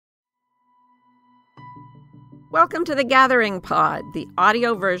Welcome to the Gathering Pod, the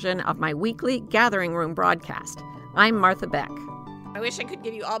audio version of my weekly Gathering Room broadcast. I'm Martha Beck. I wish I could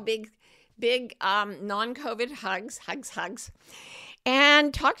give you all big non-COVID hugs,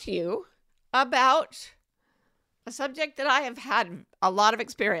 and talk to you about a subject that I have had a lot of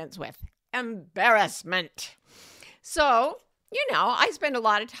experience with, embarrassment. So, I spend a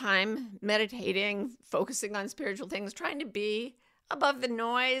lot of time meditating, focusing on spiritual things, trying to be above the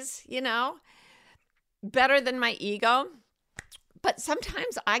noise, better than my ego. But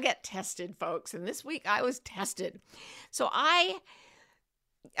sometimes I get tested, folks. And this week I was tested. So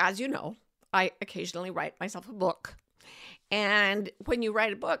as you know, I occasionally write myself a book. And when you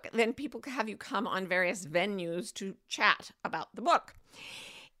write a book, then people have you come on various venues to chat about the book.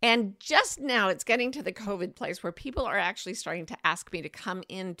 And just now it's getting to the COVID place where people are actually starting to ask me to come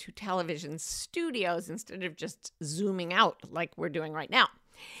into television studios instead of just zooming out like we're doing right now.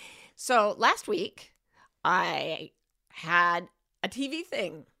 So last week, I had a TV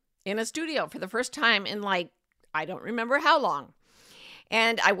thing in a studio for the first time in I don't remember how long.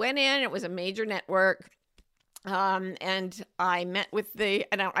 And I went in, it was a major network. And I met with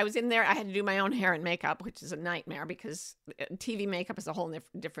and I was in there, I had to do my own hair and makeup, which is a nightmare because TV makeup is a whole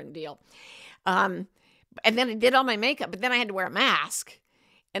different deal. And then I did all my makeup, but then I had to wear a mask.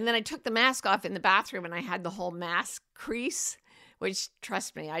 And then I took the mask off in the bathroom and I had the whole mask crease, which,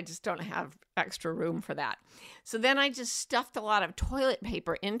 trust me, I just don't have extra room for that. So then I just stuffed a lot of toilet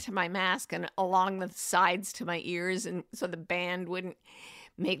paper into my mask and along the sides to my ears, and so the band wouldn't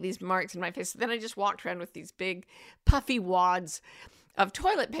make these marks in my face. So then I just walked around with these big puffy wads of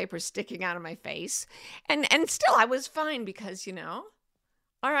toilet paper sticking out of my face. And still I was fine because,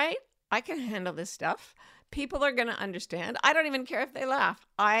 all right, I can handle this stuff. People are going to understand. I don't even care if they laugh.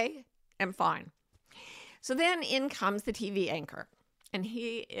 I am fine. So then in comes the TV anchor, and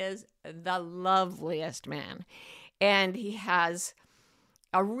he is the loveliest man. And he has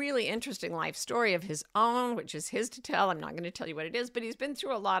a really interesting life story of his own, which is his to tell. I'm not going to tell you what it is, but he's been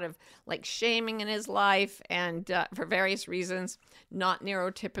through a lot of shaming in his life, and for various reasons, not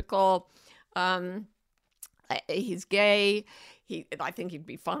neurotypical. He's gay. I think he'd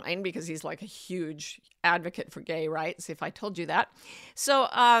be fine because he's a huge advocate for gay rights, if I told you that.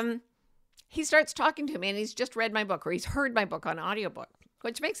 So he starts talking to me, and he's just read my book, or he's heard my book on audiobook,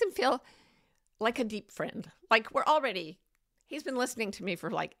 which makes him feel like a deep friend. He's been listening to me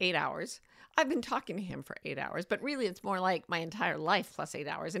for 8 hours. I've been talking to him for 8 hours, but really it's more like my entire life plus 8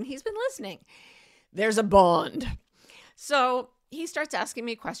 hours, and he's been listening. There's a bond. So he starts asking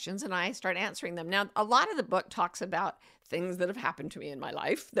me questions, and I start answering them. Now, a lot of the book talks about things that have happened to me in my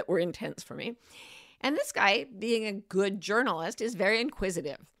life that were intense for me. And this guy, being a good journalist, is very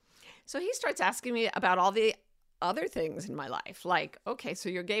inquisitive. So he starts asking me about all the other things in my life. Okay, so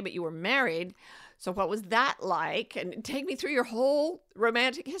you're gay, but you were married. So what was that like? And take me through your whole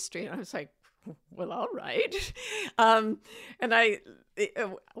romantic history. And I was like, well, all right. And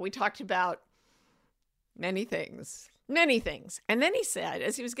we talked about many things. And then he said,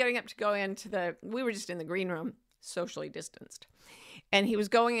 as he was getting up to go into we were just in the green room, socially distanced. And he was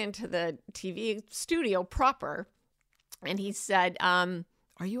going into the TV studio proper. And he said,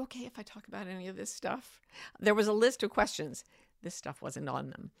 are you okay if I talk about any of this stuff? There was a list of questions. This stuff wasn't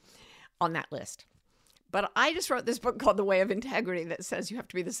on that list. But I just wrote this book called The Way of Integrity that says you have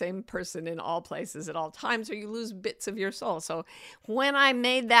to be the same person in all places at all times or you lose bits of your soul. So when I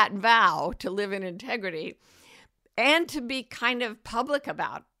made that vow to live in integrity and to be kind of public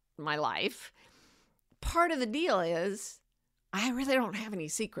about my life, part of the deal is I really don't have any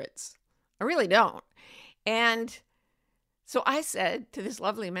secrets. I really don't. And so I said to this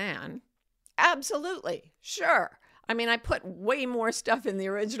lovely man, absolutely, sure. I mean, I put way more stuff in the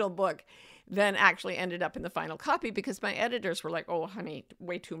original book than actually ended up in the final copy because my editors were like, oh, honey,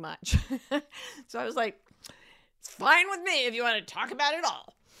 way too much. So I was like, it's fine with me if you want to talk about it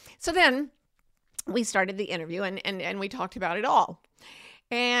all. So then we started the interview and we talked about it all.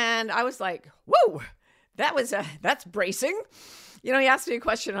 And I was like, whoa, that's bracing. He asked me a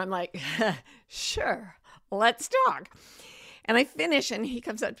question and I'm like, sure, let's talk. And I finish and he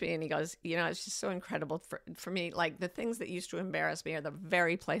comes up to me and he goes, it's just so incredible for me. The things that used to embarrass me are the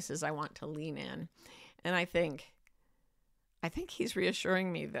very places I want to lean in. And I think he's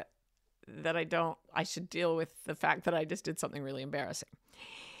reassuring me that I should deal with the fact that I just did something really embarrassing.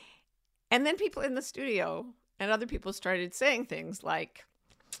 And then people in the studio and other people started saying things like,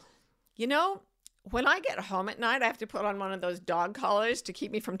 when I get home at night, I have to put on one of those dog collars to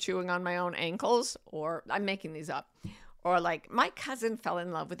keep me from chewing on my own ankles, or I'm making these up. Or my cousin fell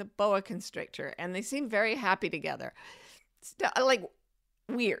in love with a boa constrictor and they seem very happy together.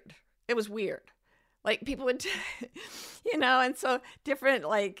 Weird. It was weird. Like people would, and so different,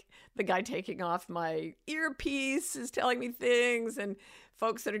 like the guy taking off my earpiece is telling me things, and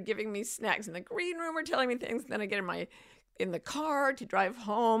folks that are giving me snacks in the green room are telling me things. And then I get in the car to drive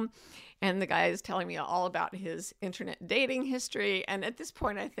home, and the guy is telling me all about his internet dating history. And at this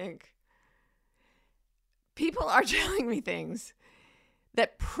point, I think people are telling me things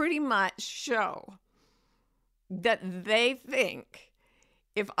that pretty much show that they think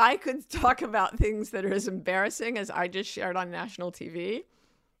if I could talk about things that are as embarrassing as I just shared on national TV,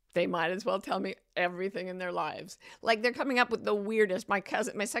 they might as well tell me everything in their lives. Like they're coming up with the weirdest, my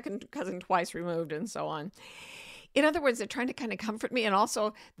second cousin twice removed, and so on. In other words, they're trying to kind of comfort me, and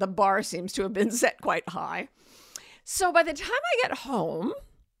also the bar seems to have been set quite high. So by the time I get home,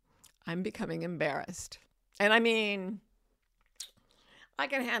 I'm becoming embarrassed. And I mean, I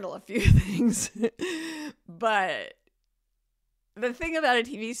can handle a few things, but the thing about a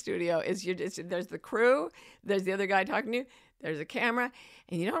TV studio is there's the crew, there's the other guy talking to you, there's a camera,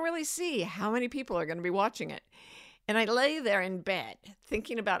 and you don't really see how many people are going to be watching it. And I lay there in bed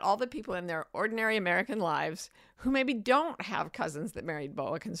thinking about all the people in their ordinary American lives who maybe don't have cousins that married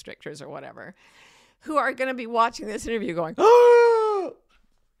boa constrictors or whatever, who are going to be watching this interview going, oh!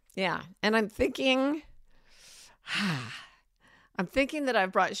 Yeah. And I'm thinking that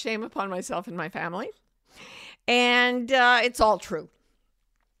I've brought shame upon myself and my family. And it's all true.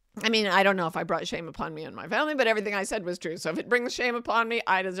 I mean, I don't know if I brought shame upon me and my family, but everything I said was true. So if it brings shame upon me,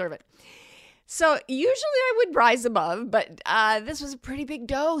 I deserve it. So usually I would rise above, but this was a pretty big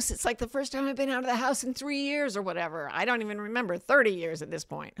dose. It's like the first time I've been out of the house in 3 years or whatever. I don't even remember, 30 years at this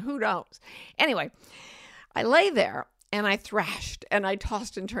point. Who knows? Anyway, I lay there and I thrashed and I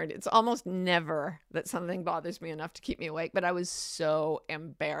tossed and turned. It's almost never that something bothers me enough to keep me awake, but I was so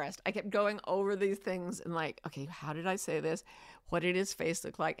embarrassed. I kept going over these things and like, okay, how did I say this? What did his face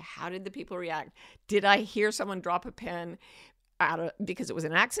look like? How did the people react? Did I hear someone drop a pen because it was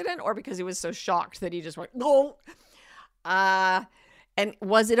an accident, or because he was so shocked that he just went, no? And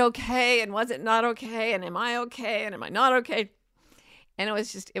was it okay? And was it not okay? And am I okay? And am I not okay? And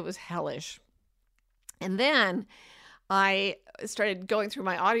it was hellish. And then I started going through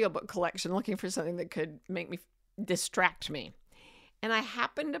my audiobook collection looking for something that could make me distract me. And I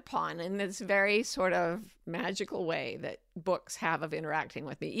happened upon, in this very sort of magical way that books have of interacting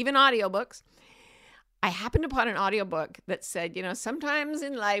with me, even audiobooks, I happened upon an audiobook that said, sometimes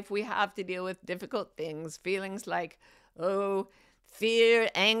in life we have to deal with difficult things, feelings like, fear,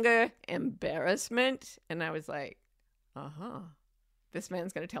 anger, embarrassment. And I was like, this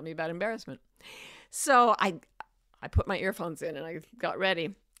man's going to tell me about embarrassment. So I put my earphones in and I got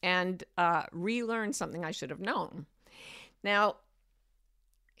ready and relearned something I should have known. Now,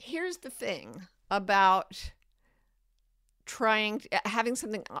 here's the thing about having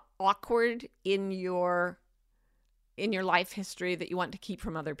something awkward in your life history that you want to keep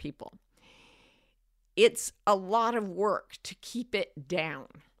from other people. It's a lot of work to keep it down.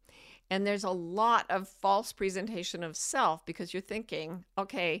 And there's a lot of false presentation of self because you're thinking,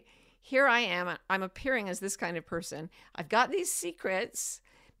 okay, here I am. I'm appearing as this kind of person. I've got these secrets.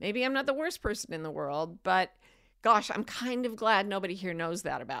 Maybe I'm not the worst person in the world, but gosh, I'm kind of glad nobody here knows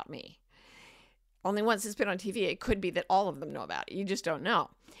that about me. Only once it's been on TV, it could be that all of them know about it. You just don't know.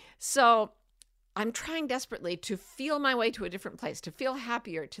 So I'm trying desperately to feel my way to a different place, to feel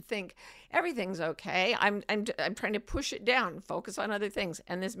happier, to think everything's okay. I'm trying to push it down, focus on other things.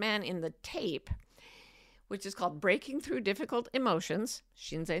 And this man in the tape, which is called Breaking Through Difficult Emotions,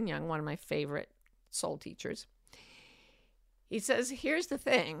 Shinzen Young, one of my favorite soul teachers, he says, here's the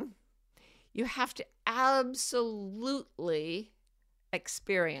thing. You have to absolutely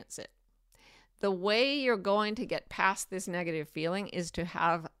experience it. The way you're going to get past this negative feeling is to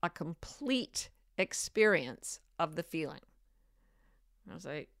have a complete experience of the feeling. I was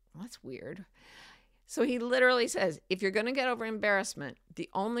like, well, that's weird. So he literally says, if you're going to get over embarrassment, the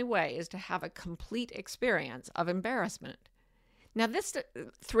only way is to have a complete experience of embarrassment. Now, this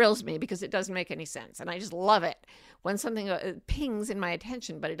thrills me because it doesn't make any sense. And I just love it when something pings in my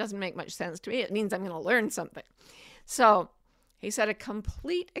attention, but it doesn't make much sense to me. It means I'm going to learn something. So he said a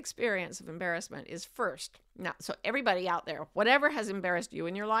complete experience of embarrassment is first. Now, so everybody out there, whatever has embarrassed you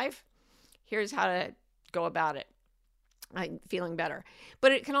in your life, here's how to go about it. I'm feeling better.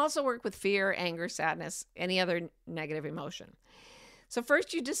 But it can also work with fear, anger, sadness, any other negative emotion. So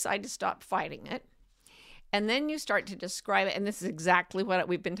first you decide to stop fighting it. And then you start to describe it. And this is exactly what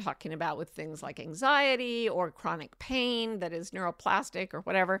we've been talking about with things like anxiety or chronic pain that is neuroplastic or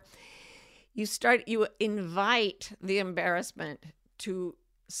whatever. You invite the embarrassment to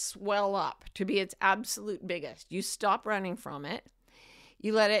swell up, to be its absolute biggest. You stop running from it.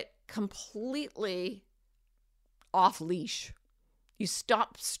 You let it completely off leash. You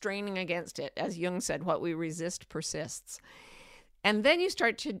stop straining against it. As Jung said, what we resist persists. And then you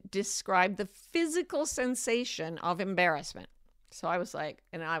start to describe the physical sensation of embarrassment. So I was like,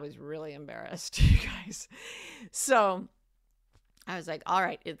 and I was really embarrassed, you guys. So I was like, all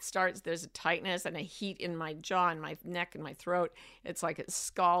right, it starts, there's a tightness and a heat in my jaw and my neck and my throat. It's like it's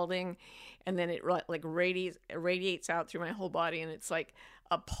scalding. And then it like radiates out through my whole body. And it's like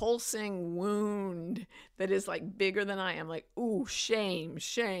a pulsing wound that is like bigger than I am. Like, ooh, shame,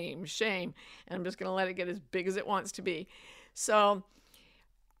 shame, shame. And I'm just going to let it get as big as it wants to be. So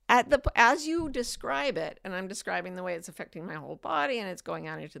as you describe it, and I'm describing the way it's affecting my whole body, and it's going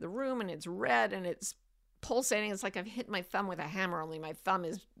out into the room, and it's red, and it's pulsating. It's like I've hit my thumb with a hammer, only my thumb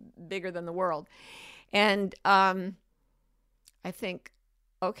is bigger than the world. And I think,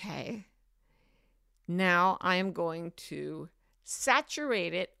 okay, now I am going to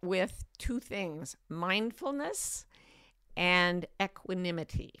saturate it with two things: mindfulness and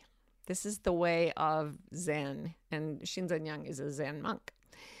equanimity. This is the way of Zen, and Shinzen Young is a Zen monk.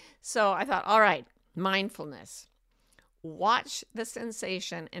 So I thought, all right, mindfulness. Watch the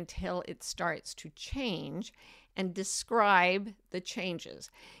sensation until it starts to change and describe the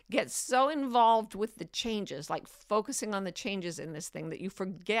changes. Get so involved with the changes, like focusing on the changes in this thing, that you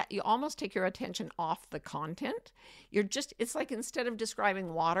forget, you almost take your attention off the content. It's like instead of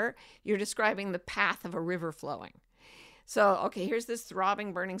describing water, you're describing the path of a river flowing. So, okay, here's this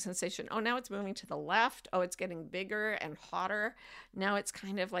throbbing, burning sensation. Oh, now it's moving to the left. Oh, it's getting bigger and hotter. Now it's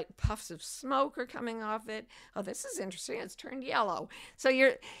kind of like puffs of smoke are coming off it. Oh, this is interesting. It's turned yellow. So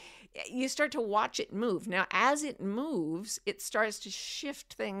you start to watch it move. Now, as it moves, it starts to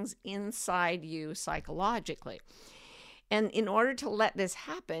shift things inside you psychologically. And in order to let this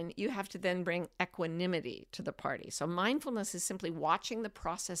happen, you have to then bring equanimity to the party. So mindfulness is simply watching the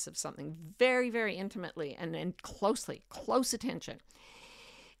process of something very, very intimately and closely, close attention.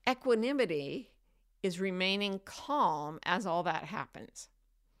 Equanimity is remaining calm as all that happens.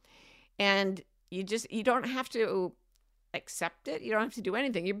 And you don't have to accept it. You don't have to do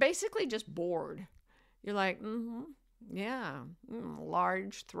anything. You're basically just bored. You're like,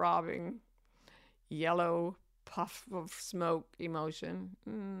 large, throbbing, yellow puff of smoke emotion.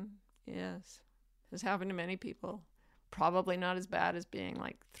 Yes, has happened to many people. Probably not as bad as being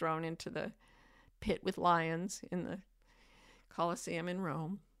like thrown into the pit with lions in the Colosseum in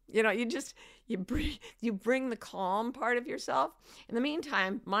Rome. You know, you bring the calm part of yourself. In the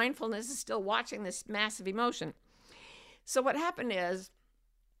meantime, mindfulness is still watching this massive emotion. So what happened is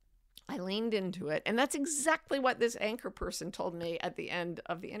I leaned into it, and that's exactly what this anchor person told me at the end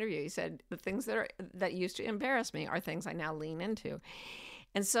of the interview. He said, the things that used to embarrass me are things I now lean into.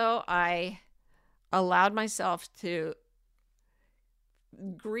 And so I allowed myself to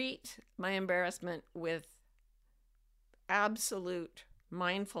greet my embarrassment with absolute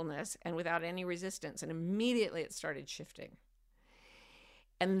mindfulness and without any resistance. And immediately it started shifting.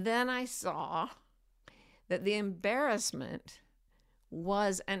 And then I saw that the embarrassment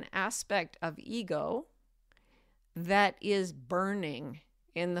was an aspect of ego that is burning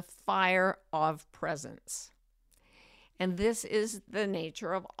in the fire of presence. And this is the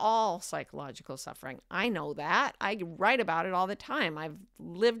nature of all psychological suffering. I know that. I write about it all the time. I've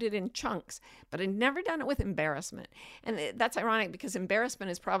lived it in chunks, but I've never done it with embarrassment. And that's ironic because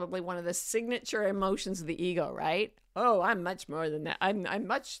embarrassment is probably one of the signature emotions of the ego, right? Oh, I'm much more than that. I'm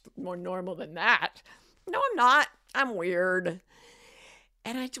much more normal than that. No, I'm not. I'm weird.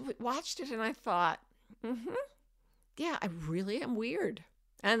 And I watched it and I thought, yeah, I really am weird.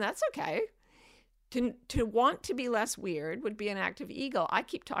 And that's okay. To want to be less weird would be an act of ego. I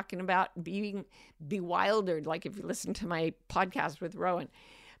keep talking about being bewildered, like if you listen to my podcast with Rowan.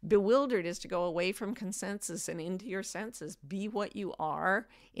 Bewildered is to go away from consensus and into your senses. Be what you are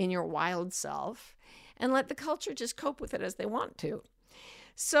in your wild self and let the culture just cope with it as they want to.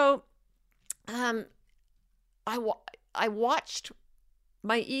 So I watched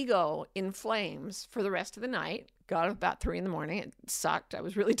my ego in flames for the rest of the night. Got up about 3 a.m. It sucked. I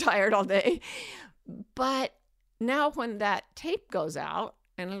was really tired all day. But now when that tape goes out,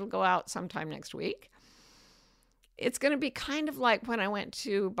 and it'll go out sometime next week, it's going to be kind of like when I went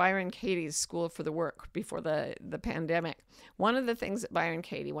to Byron Katie's School for the Work before the pandemic. One of the things that Byron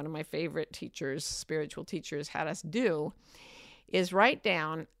Katie, one of my favorite teachers, spiritual teachers, had us do is write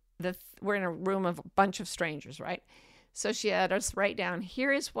down we're in a room of a bunch of strangers, right? So she had us write down,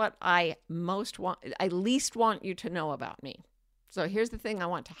 here is what I least want you to know about me. So here's the thing I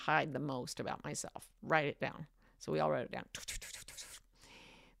want to hide the most about myself. Write it down. So we all wrote it down.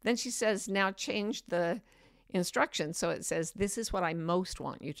 Then she says, now change the instructions. So it says, this is what I most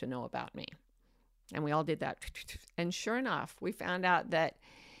want you to know about me. And we all did that. And sure enough, we found out that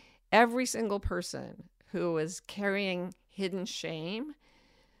every single person who was carrying hidden shame,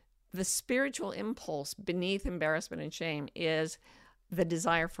 the spiritual impulse beneath embarrassment and shame is the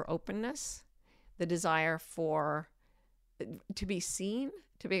desire for openness, the desire for to be seen,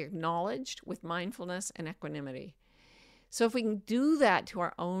 to be acknowledged with mindfulness and equanimity. So if we can do that to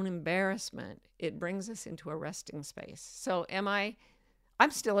our own embarrassment, it brings us into a resting space. So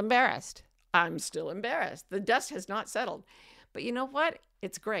I'm still embarrassed. I'm still embarrassed. The dust has not settled. But you know what?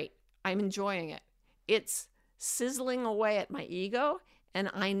 It's great. I'm enjoying it. It's sizzling away at my ego, and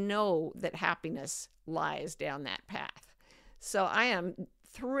I know that happiness lies down that path. So I am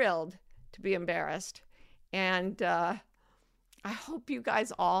thrilled to be embarrassed, and I hope you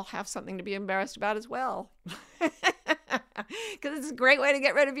guys all have something to be embarrassed about as well, because it's a great way to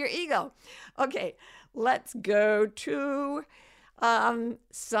get rid of your ego. Okay, let's go to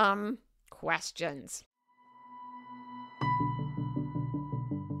some questions.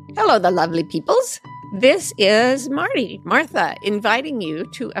 Hello, the lovely peoples. This is Martha, inviting you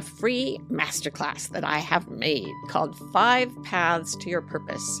to a free masterclass that I have made called 5 Paths to Your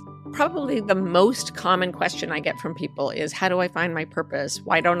Purpose. Probably the most common question I get from people is, how do I find my purpose?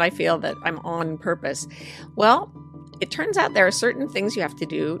 Why don't I feel that I'm on purpose? Well, it turns out there are certain things you have to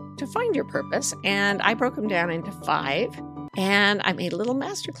do to find your purpose, and I broke them down into 5, and I made a little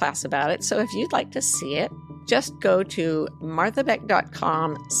masterclass about it. So if you'd like to see it, just go to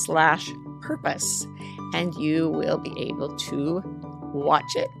marthabeck.com/purpose, and you will be able to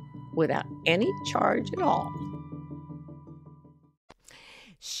watch it without any charge at all.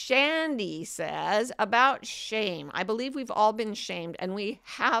 Shandy says, about shame. I believe we've all been shamed, and we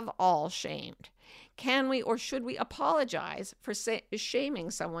have all shamed. Can we or should we apologize for shaming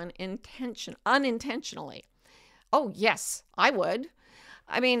someone unintentionally? Oh, yes, I would.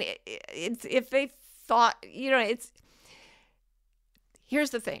 I mean, it's if they thought,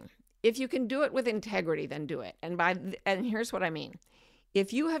 here's the thing. If you can do it with integrity, then do it. And here's what I mean.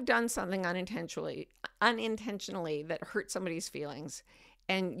 If you have done something unintentionally that hurt somebody's feelings,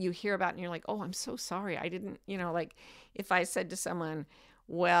 and you hear about it and you're like, oh, I'm so sorry. I didn't, like if I said to someone,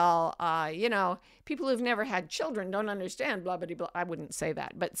 well, people who've never had children don't understand, blah, blah, blah. I wouldn't say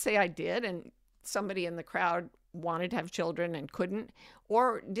that. But say I did, and somebody in the crowd wanted to have children and couldn't,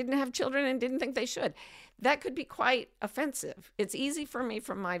 or didn't have children and didn't think they should. That could be quite offensive. It's easy for me,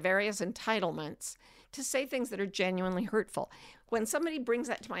 from my various entitlements, to say things that are genuinely hurtful. When somebody brings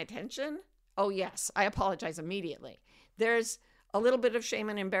that to my attention, oh yes, I apologize immediately. There's a little bit of shame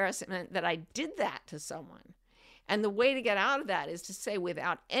and embarrassment that I did that to someone. And the way to get out of that is to say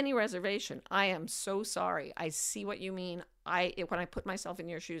without any reservation, I am so sorry. I see what you mean. When I put myself in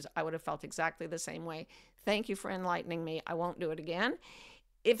your shoes, I would have felt exactly the same way. Thank you for enlightening me. I won't do it again.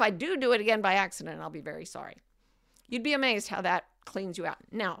 If I do it again by accident, I'll be very sorry. You'd be amazed how that cleans you out.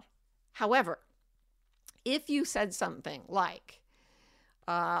 Now, however, if you said something like,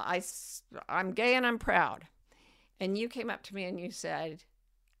 I'm gay and I'm proud, and you came up to me and you said,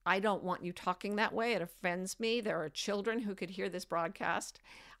 I don't want you talking that way. It offends me. There are children who could hear this broadcast.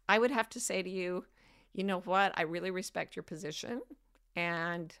 I would have to say to you, you know what? I really respect your position,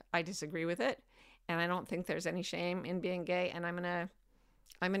 and I disagree with it. And I don't think there's any shame in being gay, and I'm gonna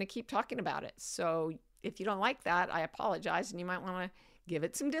keep talking about it. So if you don't like that, I apologize, and you might want to give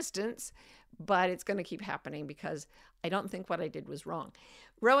it some distance, but it's going to keep happening because I don't think what I did was wrong.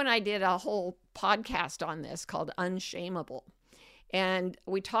 Ro and I did a whole podcast on this called Unshameable. And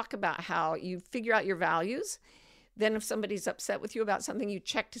we talk about how you figure out your values. Then if somebody's upset with you about something, you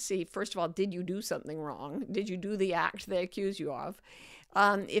check to see, first of all, did you do something wrong? Did you do the act they accuse you of?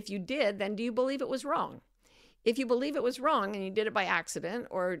 If you did, then do you believe it was wrong? If you believe it was wrong and you did it by accident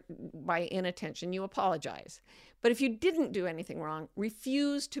or by inattention, you apologize. But if you didn't do anything wrong,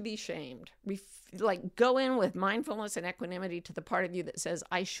 refuse to be shamed. Go in with mindfulness and equanimity to the part of you that says,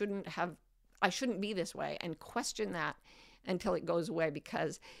 I shouldn't be this way, and question that until it goes away,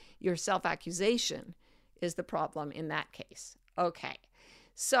 because your self-accusation is the problem in that case. Okay.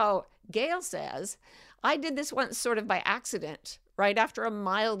 So Gail says, I did this once sort of by accident, right after a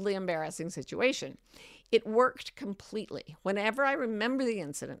mildly embarrassing situation. It worked completely. Whenever I remember the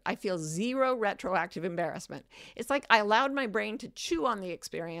incident, I feel zero retroactive embarrassment. It's like I allowed my brain to chew on the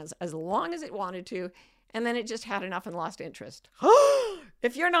experience as long as it wanted to, and then it just had enough and lost interest.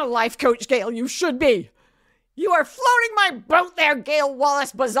 If you're not a life coach, Gail, you should be. You are floating my boat there, Gail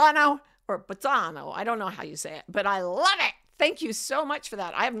Wallace Bazzano, or Bazzano. I don't know how you say it, but I love it. Thank you so much for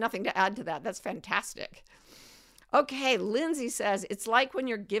that. I have nothing to add to that. That's fantastic. Okay, Lindsay says, it's like when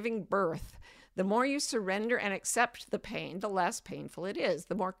you're giving birth. The more you surrender and accept the pain, the less painful it is,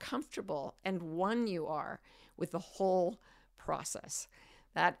 the more comfortable and one you are with the whole process.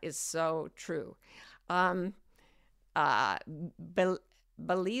 That is so true. Um, Beleza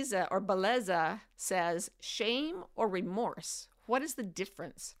says, shame or remorse? What is the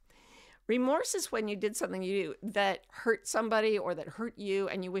difference? Remorse is when you did something that hurt somebody or that hurt you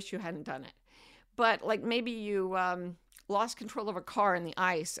and you wish you hadn't done it. But like maybe you lost control of a car in the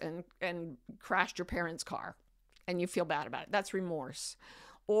ice and crashed your parents' car and you feel bad about it. That's remorse.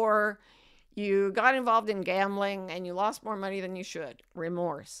 Or you got involved in gambling and you lost more money than you should.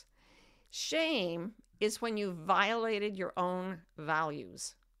 Remorse. Shame is when you violated your own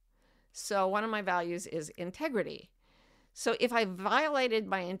values. So one of my values is integrity. So if I violated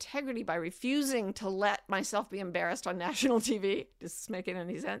my integrity by refusing to let myself be embarrassed on national TV, does this make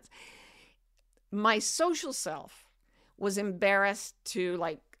any sense? My social self was embarrassed to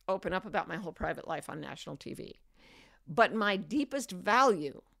like open up about my whole private life on national TV. But my deepest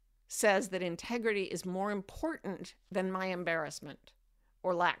value says that integrity is more important than my embarrassment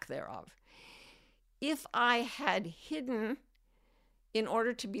or lack thereof. If I had hidden in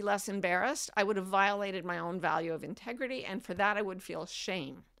order to be less embarrassed, I would have violated my own value of integrity, and for that I would feel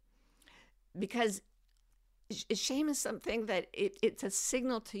shame. Because shame is something that it's a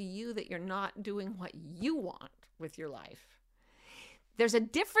signal to you that you're not doing what you want with your life. There's a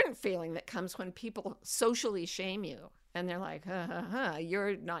different feeling that comes when people socially shame you, and they're like,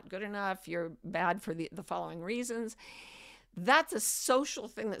 you're not good enough, you're bad for the following reasons. That's a social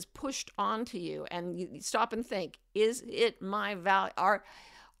thing that's pushed onto you, and you stop and think, is it my value?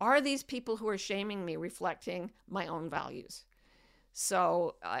 Are these people who are shaming me reflecting my own values?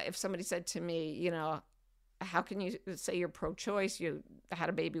 So if somebody said to me, you know, how can you say you're pro-choice? You had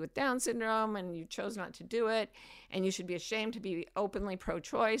a baby with Down syndrome and you chose not to do it, and you should be ashamed to be openly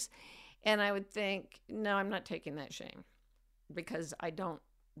pro-choice. And I would think, no, I'm not taking that shame, because I don't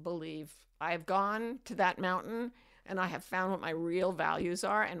believe I've gone to that mountain and I have found what my real values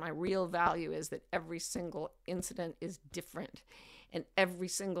are. And my real value is that every single incident is different. And every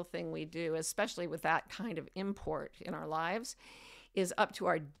single thing we do, especially with that kind of import in our lives, is up to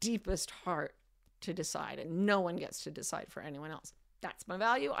our deepest heart to decide. And no one gets to decide for anyone else. That's my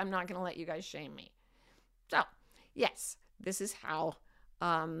value. I'm not going to let you guys shame me. So, yes, this is how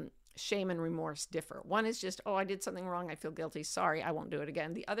shame and remorse differ. One is just, oh, I did something wrong. I feel guilty. Sorry, I won't do it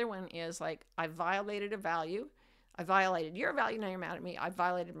again. The other one is like, I violated a value. I violated your value. Now you're mad at me. I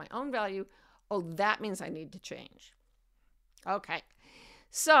violated my own value. Oh, that means I need to change. Okay.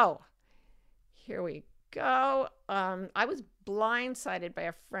 So here we go. I was blindsided by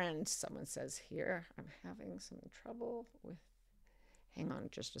a friend. Someone says here, I'm having some trouble with, hang on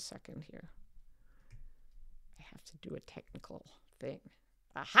just a second here. I have to do a technical thing.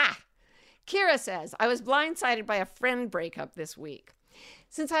 Aha! Kira says, I was blindsided by a friend breakup this week.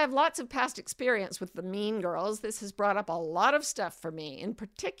 Since I have lots of past experience with the mean girls, this has brought up a lot of stuff for me, in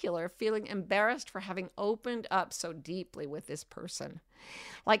particular, feeling embarrassed for having opened up so deeply with this person.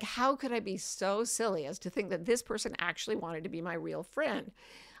 Like, how could I be so silly as to think that this person actually wanted to be my real friend?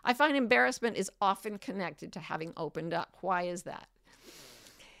 I find embarrassment is often connected to having opened up. Why is that?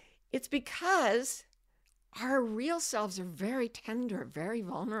 It's because our real selves are very tender, very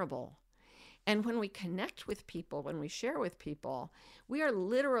vulnerable. And when we connect with people, when we share with people, we are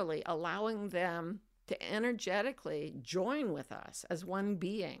literally allowing them to energetically join with us as one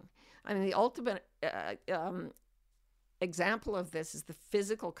being. I mean, the ultimate example of this is the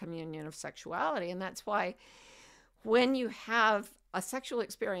physical communion of sexuality. And that's why when you have a sexual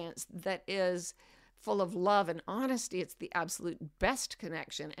experience that is full of love and honesty, it's the absolute best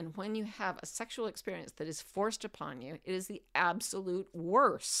connection. And when you have a sexual experience that is forced upon you, it is the absolute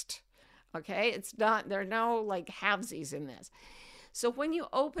worst. Okay, it's not, there are no like halvesies in this. So when you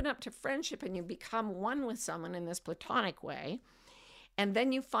open up to friendship and you become one with someone in this platonic way, and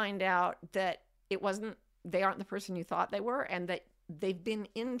then you find out that they aren't the person you thought they were, and that they've been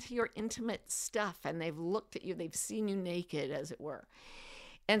into your intimate stuff and they've looked at you, they've seen you naked, as it were.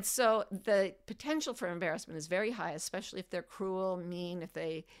 And so the potential for embarrassment is very high, especially if they're cruel, mean, if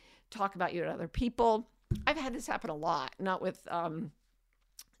they talk about you to other people. I've had this happen a lot, not with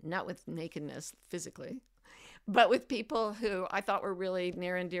nakedness physically, but with people who I thought were really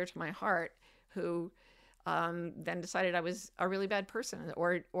near and dear to my heart, who then decided I was a really bad person,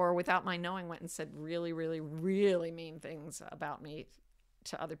 or without my knowing went and said really, really, really mean things about me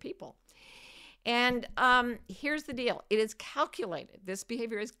to other people. And here's the deal. It is calculated. This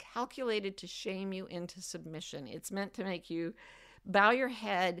behavior is calculated to shame you into submission. It's meant to make you bow your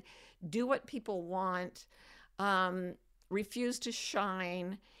head, do what people want, refuse to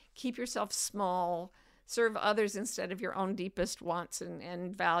shine, keep yourself small, serve others instead of your own deepest wants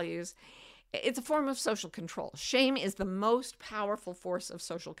and values. It's a form of social control. Shame is the most powerful force of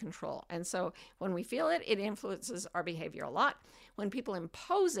social control. And so when we feel it, it influences our behavior a lot. When people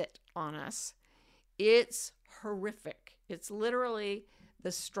impose it on us, it's horrific. It's literally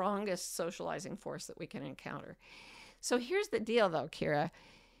the strongest socializing force that we can encounter. So here's the deal, though, Kira.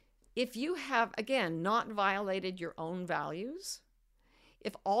 If you have, again, not violated your own values,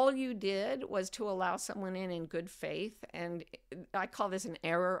 if all you did was to allow someone in good faith, and I call this an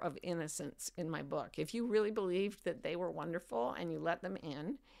error of innocence in my book. If you really believed that they were wonderful and you let them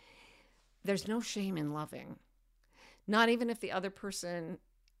in, there's no shame in loving. Not even if the other person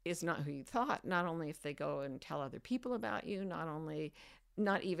is not who you thought, not only if they go and tell other people about you,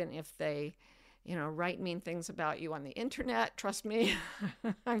 not even if they, write mean things about you on the internet. Trust me,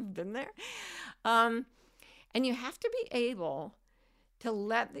 I've been there. And you have to be able to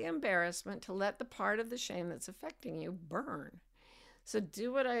let the embarrassment, to let the part of the shame that's affecting you burn. So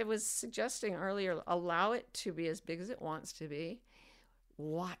do what I was suggesting earlier. Allow it to be as big as it wants to be.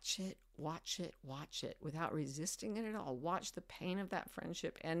 Watch it, watch it, watch it without resisting it at all. Watch the pain of that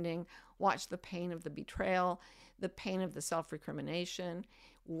friendship ending. Watch the pain of the betrayal, the pain of the self-recrimination.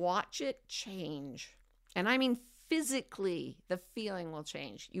 Watch it change. And I mean physically, the feeling will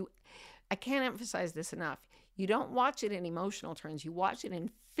change. I can't emphasize this enough. You don't watch it in emotional terms. You watch it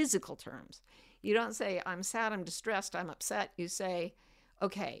in physical terms. You don't say, I'm sad, I'm distressed, I'm upset. You say,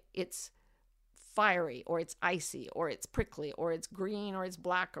 okay, it's fiery, or it's icy, or it's prickly, or it's green, or it's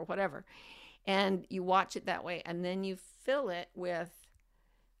black, or whatever. And you watch it that way. And then you fill it with,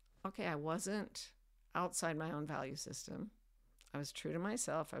 okay, I wasn't outside my own value system. I was true to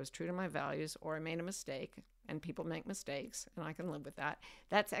myself. I was true to my values, or I made a mistake. And people make mistakes, and I can live with that.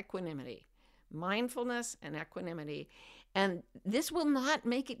 That's equanimity. Mindfulness and equanimity. And this will not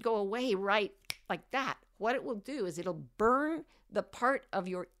make it go away right like that. What it will do is it'll burn the part of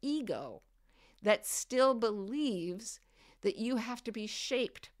your ego that still believes that you have to be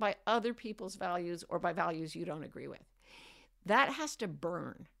shaped by other people's values or by values you don't agree with. That has to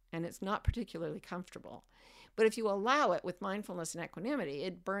burn, and it's not particularly comfortable. But if you allow it with mindfulness and equanimity,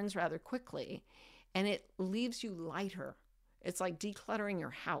 it burns rather quickly, and it leaves you lighter. It's like decluttering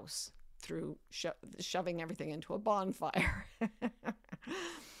your house through shoving everything into a bonfire.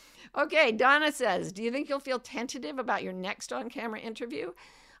 Okay, Donna says, do you think you'll feel tentative about your next on-camera interview?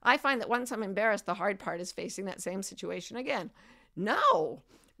 I find that once I'm embarrassed, the hard part is facing that same situation again. No,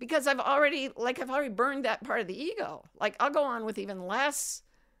 because I've already burned that part of the ego. Like, I'll go on with even less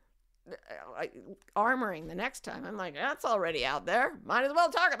armoring the next time. I'm like, that's already out there. Might as well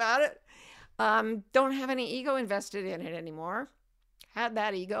talk about it. Don't have any ego invested in it anymore. Had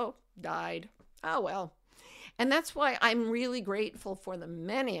that ego, died. Oh, well. And that's why I'm really grateful for the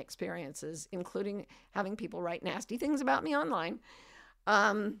many experiences, including having people write nasty things about me online,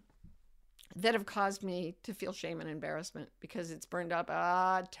 that have caused me to feel shame and embarrassment, because it's burned up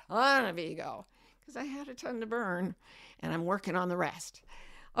a ton of ego, because I had a ton to burn, and I'm working on the rest.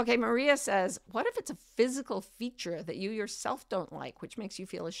 Okay, Maria says, what if it's a physical feature that you yourself don't like, which makes you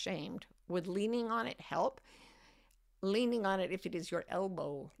feel ashamed? Would leaning on it help? Leaning on it, if it is your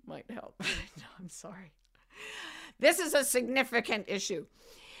elbow, might help. No, I'm sorry. This is a significant issue.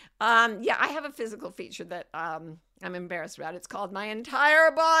 Yeah, I have a physical feature that I'm embarrassed about. It's called my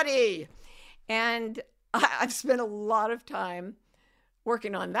entire body. And I've spent a lot of time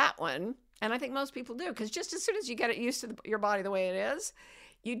working on that one. And I think most people do, because just as soon as you get it used to your body the way it is,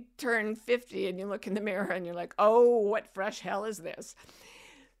 you turn 50 and you look in the mirror and you're like, oh, what fresh hell is this?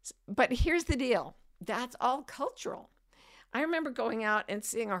 But here's the deal. That's all cultural. I remember going out and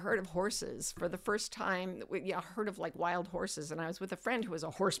seeing a herd of horses for the first time. A herd of like wild horses. And I was with a friend who was a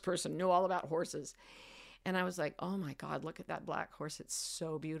horse person, knew all about horses. And I was like, oh my God, look at that black horse. It's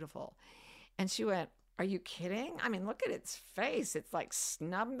so beautiful. And she went, are you kidding? I mean, look at its face. It's like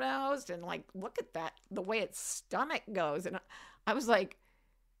snub-nosed, and like, look at that, the way its stomach goes. And I was like,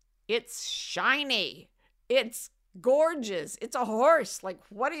 it's shiny. It's gorgeous. It's a horse. Like,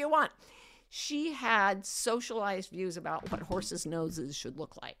 what do you want? She had socialized views about what horses' noses should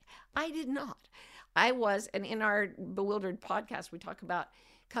look like. I did not. And in our Bewildered podcast, we talk about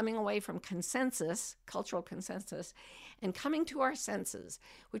coming away from consensus, cultural consensus, and coming to our senses,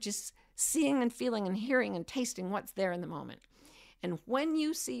 which is seeing and feeling and hearing and tasting what's there in the moment. And when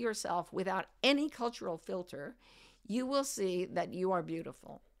you see yourself without any cultural filter, you will see that you are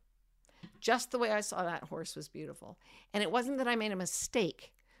beautiful. Just the way I saw that horse was beautiful. And it wasn't that I made a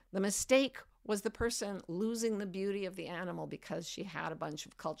mistake. The mistake was the person losing the beauty of the animal because she had a bunch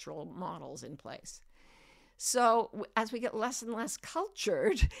of cultural models in place. So as we get less and less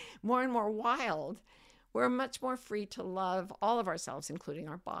cultured, more and more wild, we're much more free to love all of ourselves, including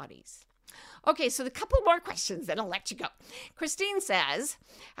our bodies. Okay, so a couple more questions, then I'll let you go. Christine says,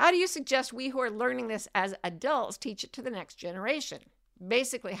 how do you suggest we who are learning this as adults teach it to the next generation?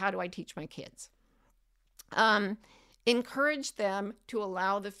 Basically, how do I teach my kids? Encourage them to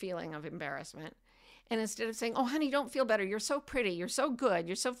allow the feeling of embarrassment. And instead of saying, oh, honey, don't feel better. You're so pretty. You're so good.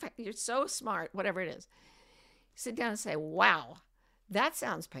 You're so smart, whatever it is. Sit down and say, wow, that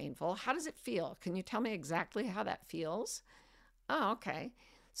sounds painful. How does it feel? Can you tell me exactly how that feels? Oh, okay.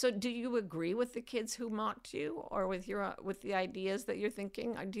 So do you agree with the kids who mocked you or with the ideas that you're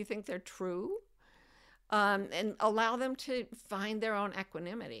thinking? Do you think they're true? And allow them to find their own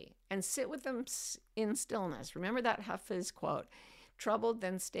equanimity and sit with them in stillness. Remember that Hafiz quote, troubled,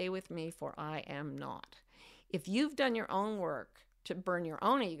 then stay with me, for I am not. If you've done your own work to burn your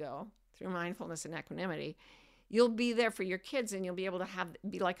own ego through mindfulness and equanimity, you'll be there for your kids and you'll be able to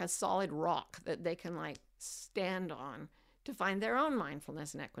be like a solid rock that they can like stand on to find their own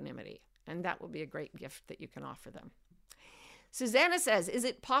mindfulness and equanimity. And that will be a great gift that you can offer them. Susanna says, is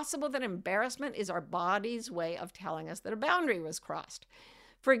it possible that embarrassment is our body's way of telling us that a boundary was crossed?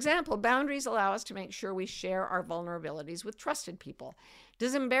 For example, boundaries allow us to make sure we share our vulnerabilities with trusted people.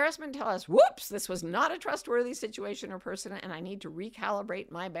 Does embarrassment tell us, whoops, this was not a trustworthy situation or person, and I need to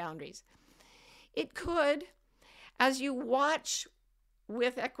recalibrate my boundaries? It could. As you watch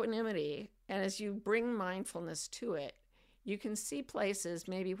with equanimity and as you bring mindfulness to it, you can see places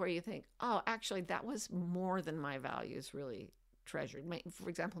maybe where you think, oh, actually, that was more than my values really treasured. For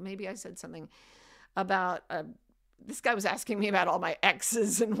example, maybe I said something about, this guy was asking me about all my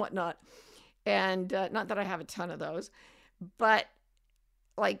exes and whatnot. And not that I have a ton of those, but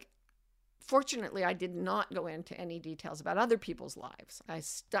like, fortunately, I did not go into any details about other people's lives. I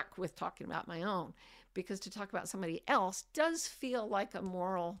stuck with talking about my own, because to talk about somebody else does feel like a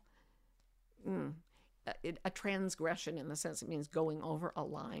moral, a transgression, in the sense it means going over a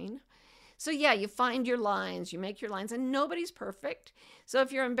line. So yeah, you find your lines, you make your lines, and nobody's perfect. So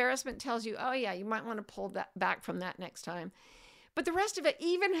if your embarrassment tells you, oh yeah, you might want to pull that back from that next time. But the rest of it,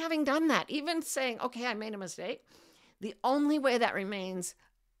 even having done that, even saying, okay, I made a mistake, the only way that remains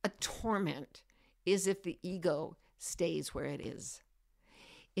a torment is if the ego stays where it is.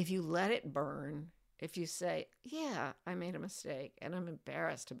 If you let it burn, if you say, yeah, I made a mistake and I'm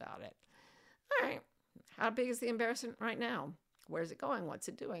embarrassed about it. All right, how big is the embarrassment right now? Where's it going? What's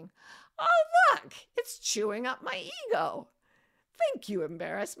it doing? Oh, look, it's chewing up my ego. Thank you,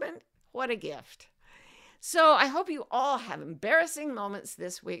 embarrassment. What a gift. So I hope you all have embarrassing moments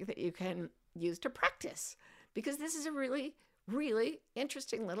this week that you can use to practice, because this is a really, really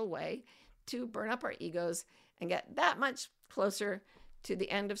interesting little way to burn up our egos and get that much closer to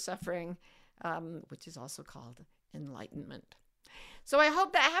the end of suffering, which is also called enlightenment. So I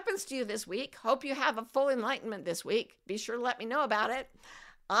hope that happens to you this week. Hope you have a full enlightenment this week. Be sure to let me know about it.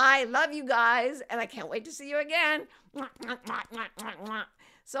 I love you guys, and I can't wait to see you again.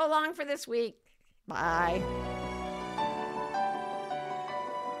 So long for this week. Bye.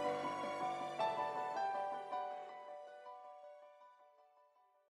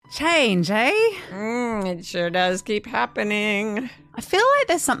 Change, eh? It sure does keep happening. I feel like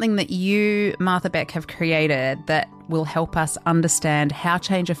there's something that you, Martha Beck, have created that will help us understand how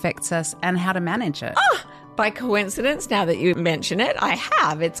change affects us and how to manage it. Oh, by coincidence, now that you mention it, I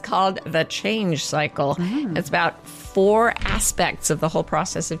have. It's called The Change Cycle. It's about 4 aspects of the whole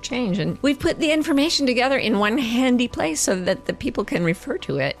process of change. And we've put the information together in one handy place so that the people can refer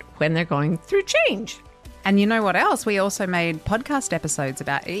to it when they're going through change. And you know what else? We also made podcast episodes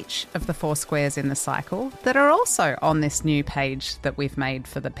about each of the 4 squares in the cycle that are also on this new page that we've made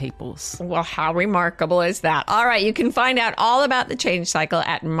for the peoples. Well, how remarkable is that? All right, you can find out all about the change cycle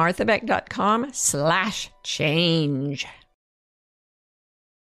at marthabeck.com/change.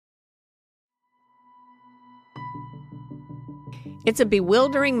 It's a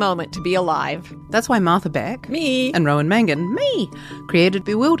bewildering moment to be alive. That's why Martha Beck, me, and Rowan Mangan, me, created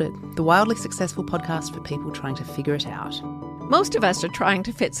Bewildered, the wildly successful podcast for people trying to figure it out. Most of us are trying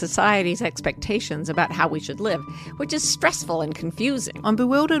to fit society's expectations about how we should live, which is stressful and confusing. On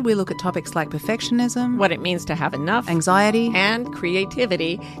Bewildered, we look at topics like perfectionism, what it means to have enough, anxiety, and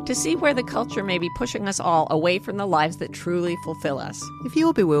creativity to see where the culture may be pushing us all away from the lives that truly fulfill us. If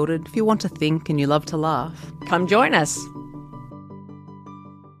you're bewildered, if you want to think and you love to laugh, come join us.